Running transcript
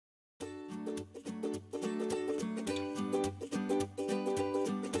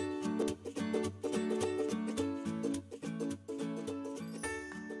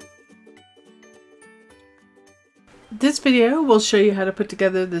This video will show you how to put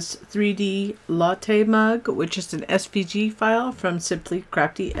together this 3D latte mug, which is an SVG file from Simply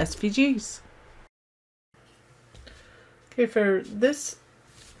Crafty SVGs. Okay, for this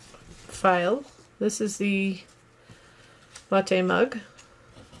file, this is the latte mug,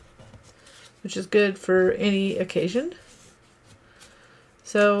 which is good for any occasion.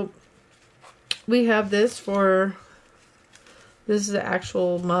 So we have this for, this is the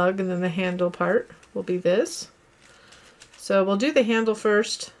actual mug, and then the handle part will be this. So we'll do the handle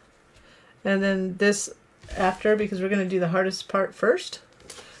first, and then this after, because we're going to do the hardest part first.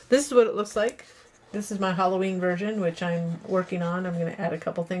 This is what it looks like. This is my Halloween version, which I'm working on. I'm going to add a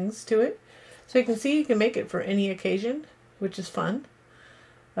couple things to it. So you can see you can make it for any occasion, which is fun.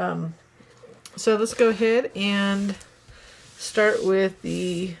 So let's go ahead and start with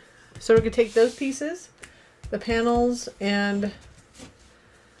the, so we're going to take those pieces, the panels, and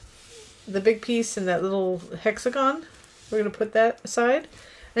the big piece and that little hexagon. We're going to put that aside.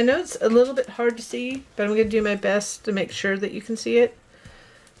 I know it's a little bit hard to see, but I'm going to do my best to make sure that you can see it.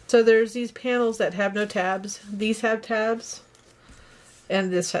 So there's these panels that have no tabs. These have tabs, and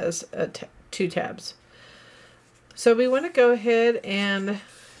this has two tabs. So we want to go ahead and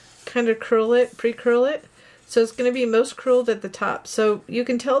kind of curl it, pre-curl it. So it's going to be most curled at the top. So you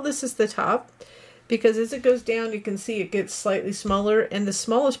can tell this is the top, because as it goes down, you can see it gets slightly smaller, and the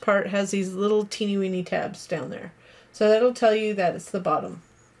smallest part has these little teeny weeny tabs down there. So that'll tell you that it's the bottom.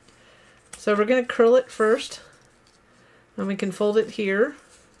 So we're going to curl it first, and we can fold it here.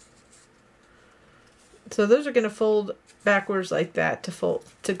 So those are going to fold backwards like that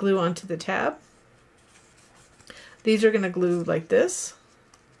to glue onto the tab. These are going to glue like this.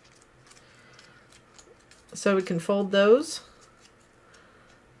 So we can fold those.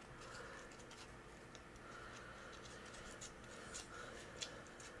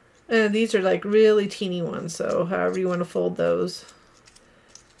 And these are like really teeny ones, so however you want to fold those.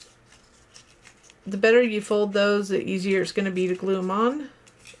 The better you fold those, the easier it's going to be to glue them on.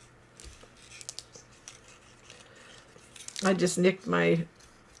 I just nicked I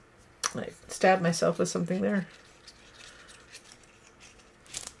stabbed myself with something there.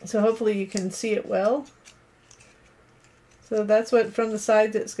 So hopefully you can see it well. So that's what, from the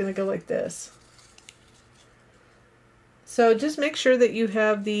side, it's going to go like this. So just make sure that you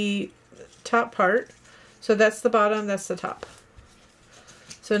have the top part. So that's the bottom, that's the top.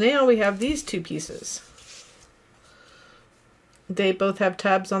 So now we have these two pieces. They both have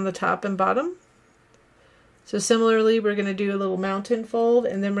tabs on the top and bottom. So similarly, we're going to do a little mountain fold,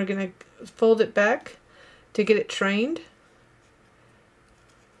 and then we're going to fold it back to get it trained.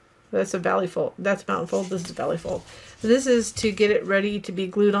 That's a valley fold. That's mountain fold. This is valley fold. This is to get it ready to be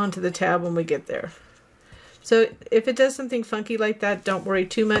glued onto the tab when we get there. So if it does something funky like that, don't worry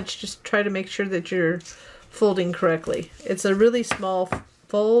too much. Just try to make sure that you're folding correctly. It's a really small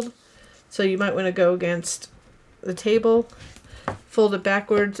fold, so you might want to go against the table, fold it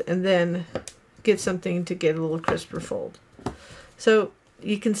backwards, and then get something to get a little crisper fold. So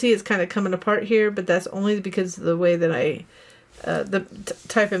you can see it's kind of coming apart here, but that's only because of the way that I,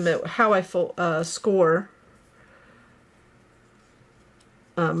 how I score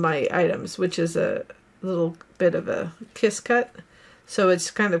my items, which is a little bit of a kiss cut. So it's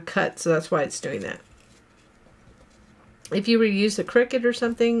kind of cut, so that's why it's doing that. If you were to use a Cricut or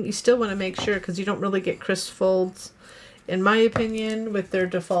something, you still want to make sure, because you don't really get crisp folds, in my opinion, with their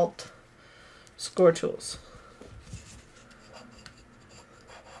default score tools.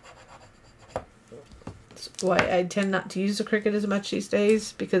 That's why I tend not to use the Cricut as much these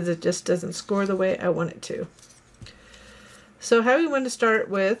days, because it just doesn't score the way I want it to. So how we want to start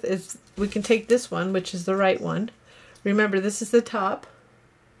with is, we can take this one, which is the right one. Remember, this is the top.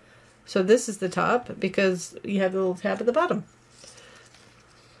 So this is the top, because you have the little tab at the bottom.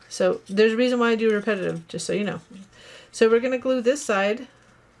 So there's a reason why I do repetitive, just so you know. So we're going to glue this side.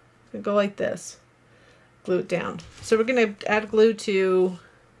 Go like this. Glue it down. So we're going to add glue to,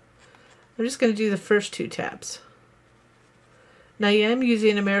 I'm just going to do the first two tabs. Now I am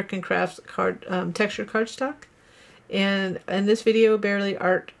using American Crafts texture cardstock. And in this video, Barely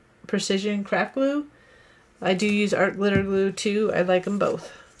Art Precision Craft Glue. I do use art glitter glue too. I like them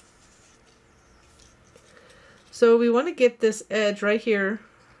both. So we want to get this edge right here.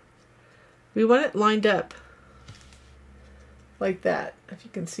 We want it lined up like that, if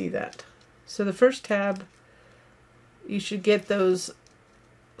you can see that. So the first tab, you should get those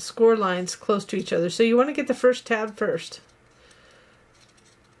score lines close to each other. So you want to get the first tab first.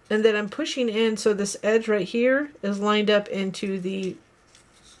 And then I'm pushing in, so this edge right here is lined up into the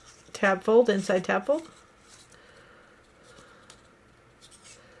tab fold, inside tab fold.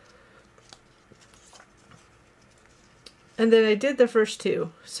 And then I did the first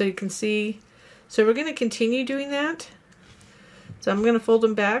two, so you can see. So we're going to continue doing that. So I'm going to fold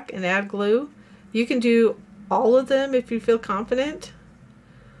them back and add glue. You can do all of them if you feel confident,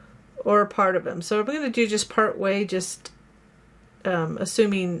 or part of them. So I'm going to do just part way, just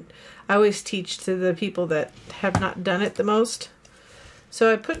assuming. I always teach to the people that have not done it the most.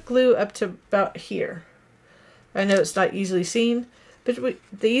 So I put glue up to about here. I know it's not easily seen, but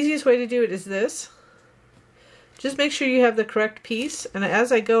the easiest way to do it is this. Just make sure you have the correct piece, and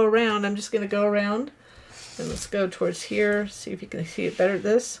as I go around, I'm just going to go around, and let's go towards here, see if you can see it better at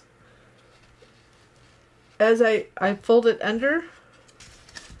this. As I fold it under,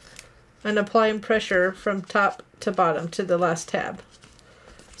 and applying pressure from top to bottom to the last tab.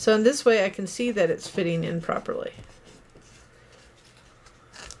 So in this way I can see that it's fitting in properly.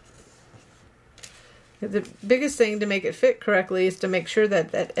 The biggest thing to make it fit correctly is to make sure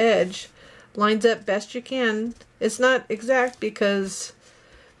that that edge lines up best you can. It's not exact because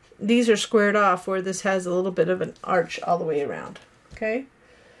these are squared off where this has a little bit of an arch all the way around. Okay,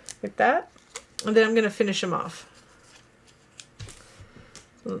 like that. And then I'm going to finish them off.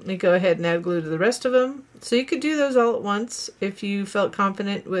 Let me go ahead and add glue to the rest of them. So you could do those all at once if you felt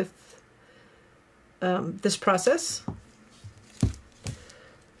confident with this process.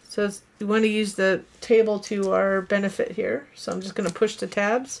 So we want to use the table to our benefit here. So I'm just going to push the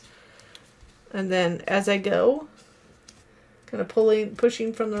tabs, and then as I go, kind of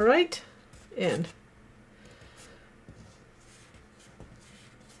pushing from the right in.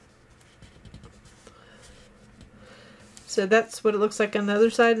 So that's what it looks like on the other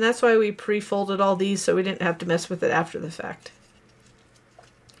side, and that's why we pre-folded all these so we didn't have to mess with it after the fact.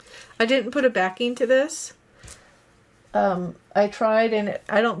 I didn't put a backing to this. I tried, and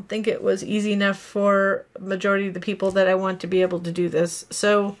I don't think it was easy enough for majority of the people that I want to be able to do this.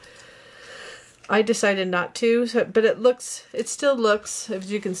 So I decided not to, but it still looks, as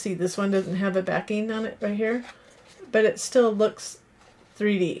you can see, this one doesn't have a backing on it right here, but it still looks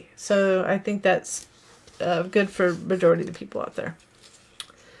 3D. So I think that's good for majority of the people out there.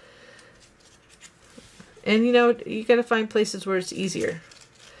 And you know, you got to find places where it's easier.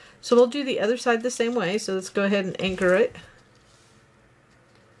 So we'll do the other side the same way. So let's go ahead and anchor it.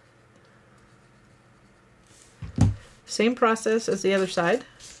 Same process as the other side.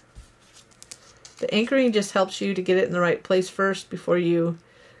 The anchoring just helps you to get it in the right place first before you,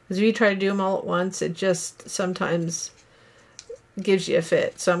 because if you try to do them all at once, it just sometimes gives you a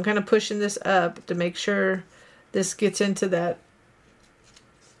fit. So I'm kind of pushing this up to make sure this gets into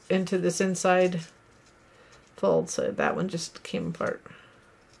this inside fold. So that one just came apart.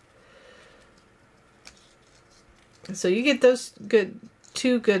 So you get those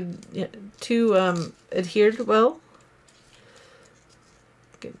two adhered well,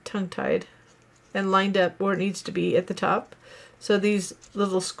 get tongue-tied and lined up where it needs to be at the top. So these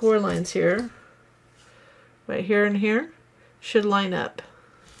little score lines here, right here and here, should line up.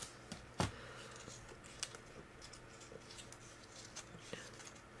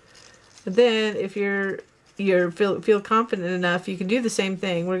 And then if you feel confident enough, you can do the same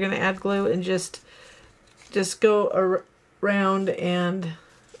thing. We're going to add glue and just go around and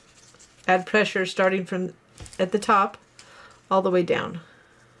add pressure starting from at the top all the way down.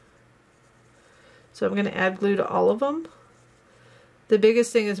 So I'm going to add glue to all of them. The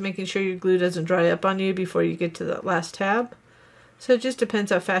biggest thing is making sure your glue doesn't dry up on you before you get to the last tab. So it just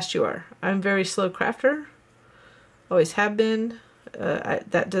depends how fast you are. I'm a very slow crafter. Always have been.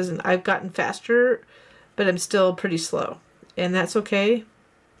 I've gotten faster, but I'm still pretty slow. And that's okay.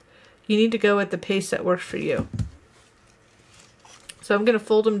 You need to go at the pace that works for you. So I'm going to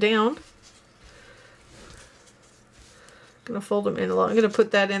fold them down. I'm going to fold them in a lot. I'm going to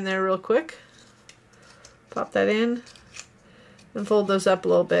put that in there real quick. Pop that in. And fold those up a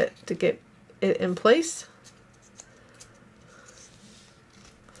little bit to get it in place.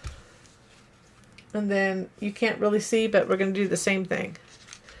 And then you can't really see, but we're going to do the same thing.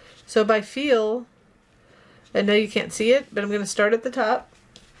 So by feel, I know you can't see it, but I'm going to start at the top.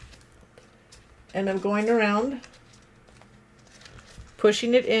 And I'm going around,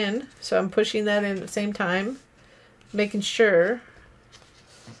 pushing it in. So I'm pushing that in at the same time, making sure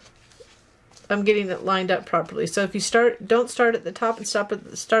I'm getting it lined up properly. So if you don't start at the top and start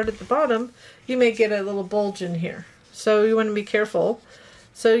at the bottom, you may get a little bulge in here. So you want to be careful.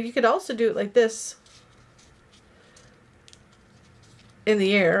 So you could also do it like this in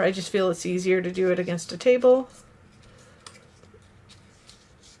the air. I just feel it's easier to do it against a table,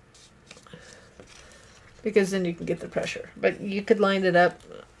 because then you can get the pressure. But you could line it up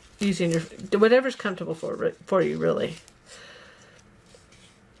using your whatever's comfortable for you, really.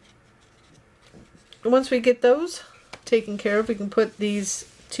 Once we get those taken care of, we can put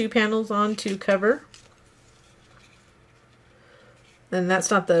these two panels on to cover. And that's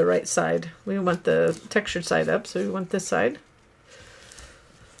not the right side. We want the textured side up, so we want this side.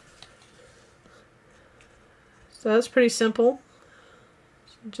 So that's pretty simple.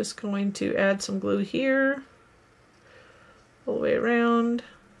 So I'm just going to add some glue here, all the way around.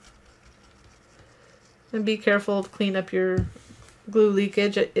 And be careful to clean up your glue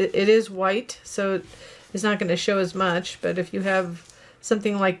leakage. It is white, so it's not going to show as much, but if you have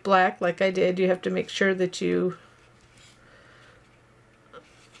something like black, like I did, you have to make sure that you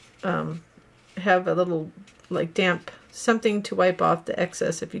have a little like damp something to wipe off the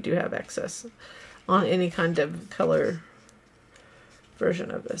excess if you do have excess on any kind of color version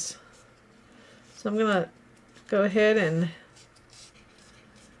of this. So I'm gonna go ahead and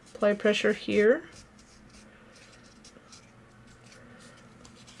apply pressure here,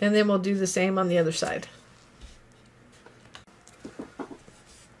 and then we'll do the same on the other side.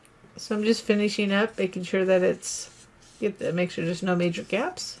 So I'm just finishing up, making sure that make sure there's no major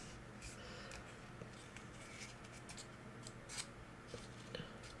gaps.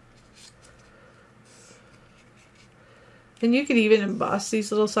 And you could even emboss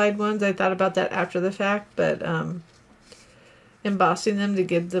these little side ones. I thought about that after the fact, but embossing them to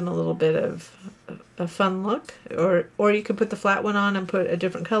give them a little bit of a fun look. Or you could put the flat one on and put a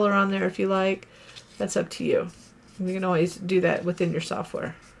different color on there if you like. That's up to you. You can always do that within your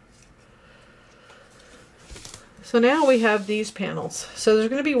software. So now we have these panels. So there's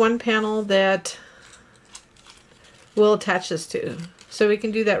going to be one panel that we'll attach this to. So we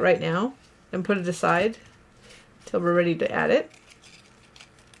can do that right now and put it aside till we're ready to add it.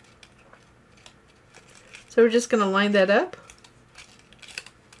 So we're just going to line that up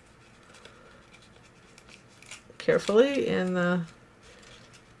carefully, and I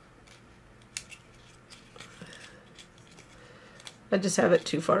just have it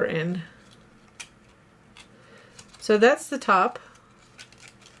too far in. So that's the top.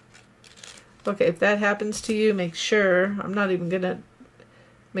 Okay, if that happens to you, make sure, I'm not even gonna,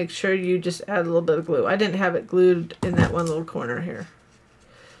 make sure you just add a little bit of glue. I didn't have it glued in that one little corner here.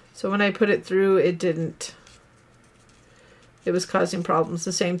 So when I put it through, it was causing problems.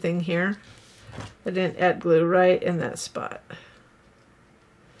 The same thing here. I didn't add glue right in that spot.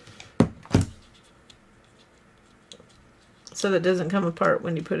 So that it doesn't come apart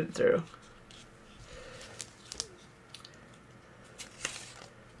when you put it through.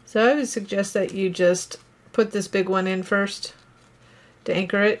 So I would suggest that you just put this big one in first to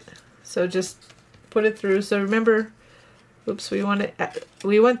anchor it. So just put it through. So remember, oops, we want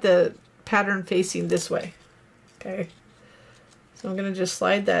the pattern facing this way. Okay. So I'm going to just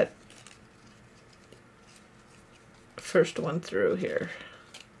slide that first one through here.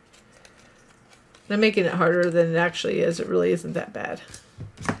 I'm making it harder than it actually is. It really isn't that bad.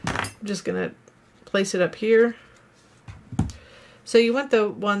 I'm just going to place it up here. So you want the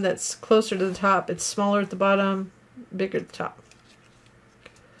one that's closer to the top. It's smaller at the bottom, bigger at the top.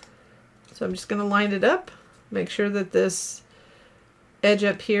 So I'm just going to line it up. Make sure that this edge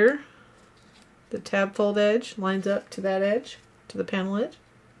up here, the tab fold edge, lines up to that edge, to the panel edge.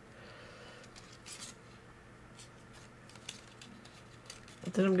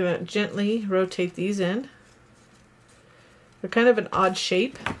 Then I'm going to gently rotate these in. They're kind of an odd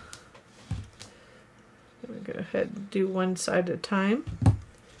shape. Go ahead and do one side at a time.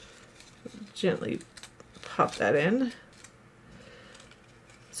 Gently pop that in.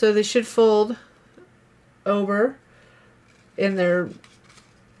 So they should fold over and they're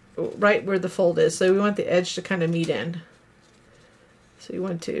right where the fold is. So we want the edge to kind of meet in. So you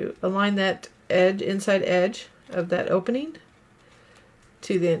want to align that edge, inside edge of that opening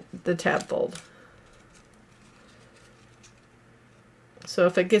to the tab fold. So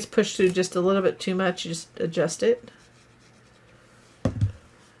if it gets pushed through just a little bit too much, you just adjust it.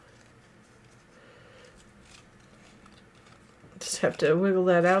 Just have to wiggle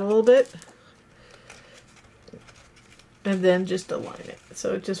that out a little bit. And then just align it.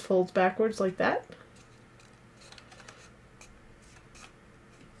 So it just folds backwards like that.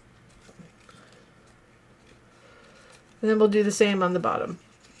 And then we'll do the same on the bottom.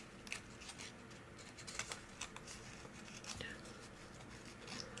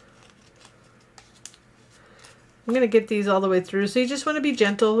 I'm going to get these all the way through. So you just want to be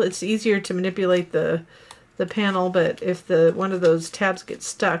gentle. It's easier to manipulate the panel, but if one of those tabs gets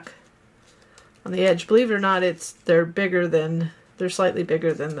stuck on the edge, believe it or not, they're slightly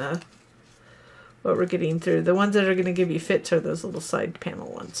bigger than what we're getting through. The ones that are going to give you fits are those little side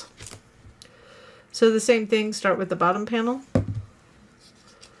panel ones. So the same thing, start with the bottom panel.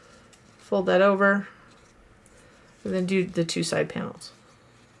 Fold that over. And then do the 2 side panels.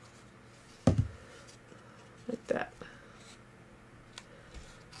 Like that.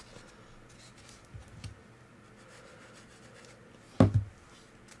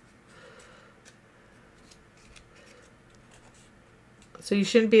 So you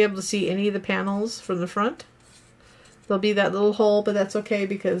shouldn't be able to see any of the panels from the front. There'll be that little hole, but that's okay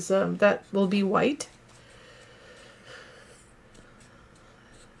because that will be white.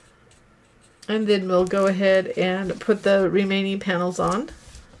 And then we'll go ahead and put the remaining panels on.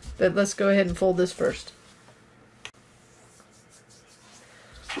 But let's go ahead and fold this first.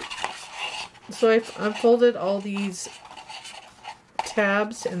 So I've folded all these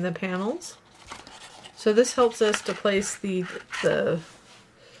tabs in the panels. So this helps us to place the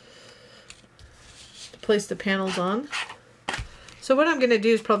panels on. So what I'm going to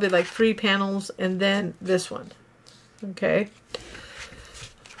do is probably like 3 panels and then this one. Okay.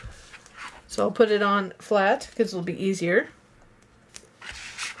 So I'll put it on flat because it'll be easier.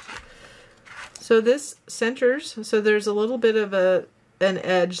 So this centers, so there's a little bit of an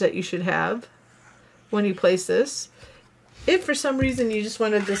edge that you should have when you place this. If for some reason you just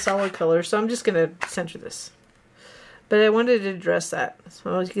wanted the solid color, so I'm just going to center this. But I wanted to address that.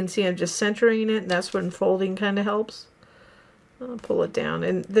 So as you can see, I'm just centering it, and that's when folding kind of helps. I'll pull it down.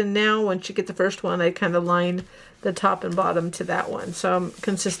 And then now, once you get the first one, I kind of line the top and bottom to that one. So I'm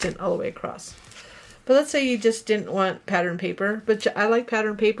consistent all the way across. But let's say you just didn't want pattern paper. But I like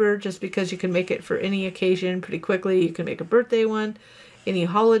pattern paper just because you can make it for any occasion pretty quickly. You can make a birthday one, any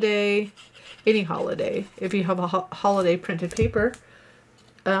holiday. If you have a holiday printed paper,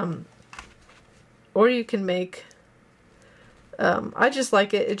 or you can make, I just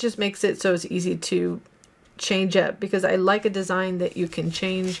like it just makes it so it's easy to change up, because I like a design that you can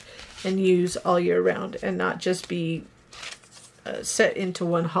change and use all year round and not just be set into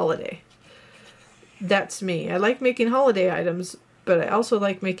one holiday. That's me. I like making holiday items, but I also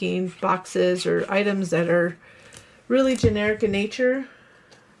like making boxes or items that are really generic in nature.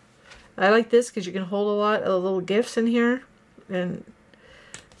 I like this because you can hold a lot of little gifts in here, and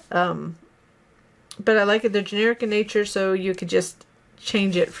but I like it. They're generic in nature, so you could just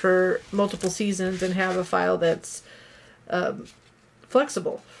change it for multiple seasons and have a file that's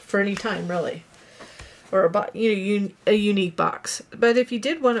flexible for any time, really, or a unique box. But if you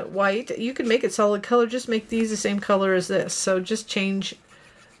did want it white, you can make it solid color. Just make these the same color as this. So just change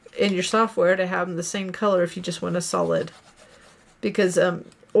in your software to have them the same color if you just want a solid, because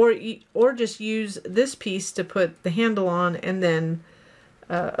or just use this piece to put the handle on and then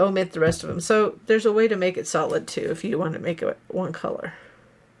omit the rest of them. So there's a way to make it solid too if you want to make it one color.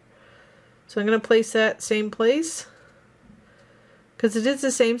 So I'm going to place that same place because it is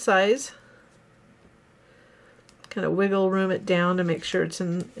the same size. Kind of wiggle room it down to make sure it's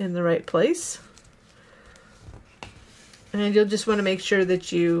in the right place. And you'll just want to make sure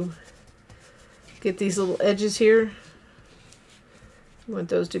that you get these little edges here. You want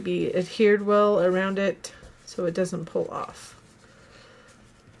those to be adhered well around it so it doesn't pull off.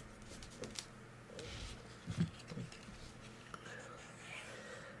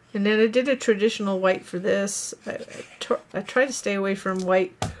 And then I did a traditional white for this. I try to stay away from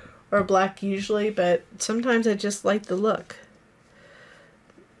white or black usually, but sometimes I just like the look.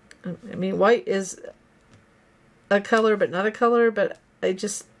 I mean, white is a color but not a color, but I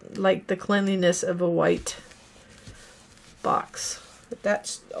just like the cleanliness of a white box. But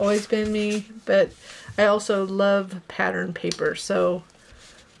that's always been me, but I also love pattern paper, so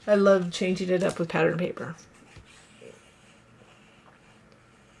I love changing it up with pattern paper.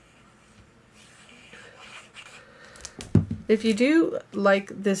 If you do like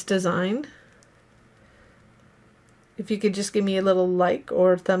this design, if you could just give me a little like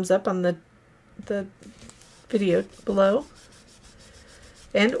or thumbs up on the video below,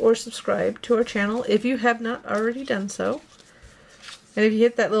 and or subscribe to our channel if you have not already done so. And if you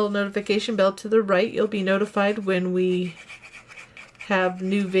hit that little notification bell to the right, you'll be notified when we have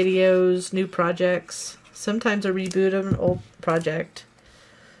new videos, new projects, sometimes a reboot of an old project,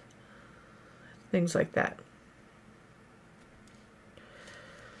 things like that.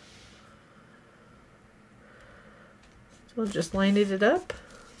 So we'll just line it up.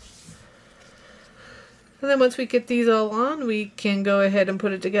 And then once we get these all on, we can go ahead and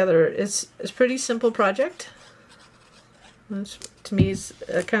put it together. It's a pretty simple project. To me, it's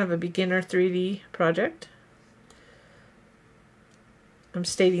kind of a beginner 3D project. I'm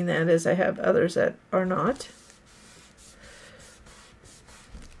stating that as I have others that are not.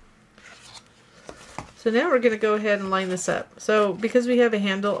 So now we're going to go ahead and line this up. So because we have a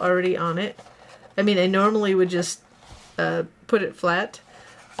handle already on it, I mean, I normally would just put it flat,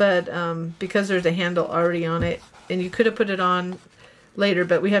 but because there's a handle already on it, and you could have put it on later,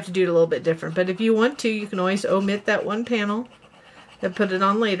 but we have to do it a little bit different. But if you want to, you can always omit that one panel and put it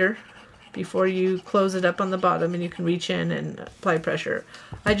on later before you close it up on the bottom, and you can reach in and apply pressure.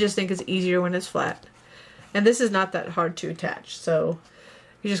 I just think it's easier when it's flat. And this is not that hard to attach, so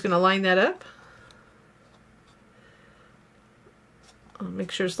you're just going to line that up.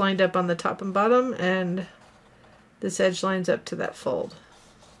 Make sure it's lined up on the top and bottom, and this edge lines up to that fold.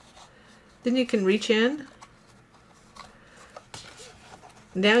 Then you can reach in.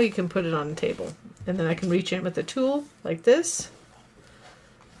 Now you can put it on the table, and then I can reach in with a tool like this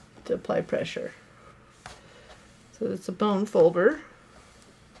to apply pressure. So it's a bone folder.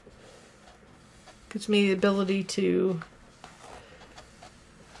 Gives me the ability to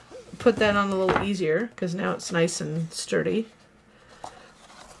put that on a little easier because now it's nice and sturdy.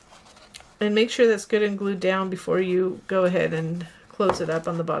 And make sure that's good and glued down before you go ahead and close it up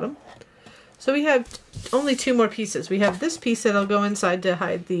on the bottom. So we have only 2 more pieces. We have this piece that'll go inside to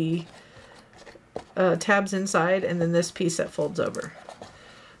hide the tabs inside, and then this piece that folds over.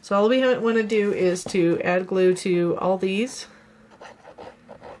 So all we want to do is to add glue to all these.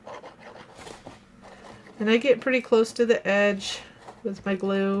 And I get pretty close to the edge with my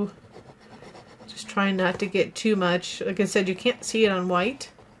glue. Just trying not to get too much. Like I said, you can't see it on white.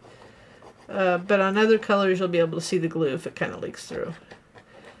 But on other colors you'll be able to see the glue if it kind of leaks through.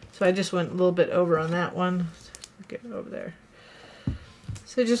 So I just went a little bit over on that one. Get it over there.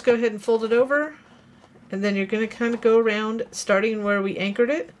 So just go ahead and fold it over, and then you're going to kind of go around, starting where we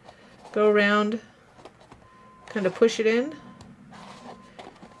anchored it. Go around, kind of push it in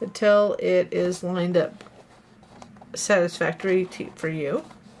until it is lined up satisfactory for you.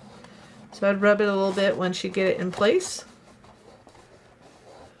 So I'd rub it a little bit once you get it in place.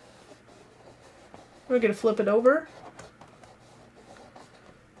 We're going to flip it over.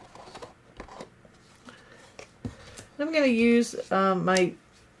 I'm going to use my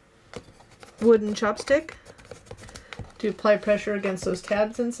wooden chopstick to apply pressure against those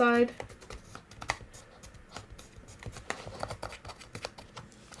tabs inside.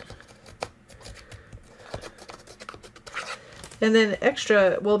 And then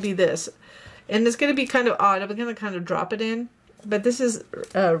extra will be this. And it's going to be kind of odd. I'm going to kind of drop it in. But this is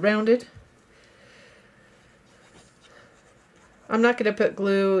rounded. I'm not going to put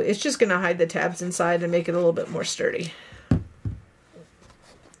glue. It's just going to hide the tabs inside and make it a little bit more sturdy.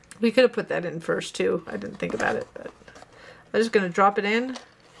 We could have put that in first too. I didn't think about it, but I'm just going to drop it in.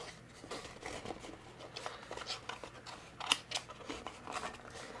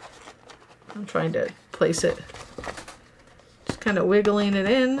 I'm trying to place it. Just kind of wiggling it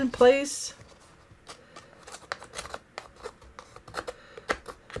in place.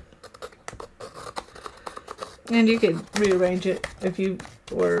 And you could rearrange it if you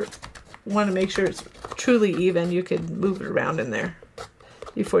want to make sure it's truly even. You could move it around in there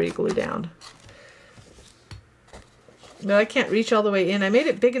before you glue down. But I can't reach all the way in. I made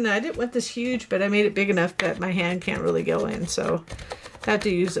it big enough. I didn't want this huge, but I made it big enough that my hand can't really go in. So I have to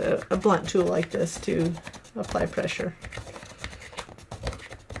use a blunt tool like this to apply pressure.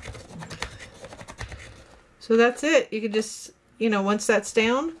 So that's it. You could just, once that's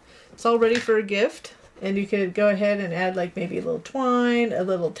down, it's all ready for a gift. And you could go ahead and add like maybe a little twine, a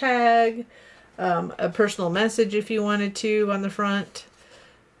little tag, a personal message if you wanted to on the front.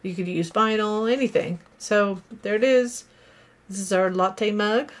 You could use vinyl, anything. So there it is. This is our latte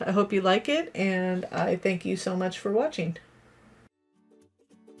mug. I hope you like it, and I thank you so much for watching.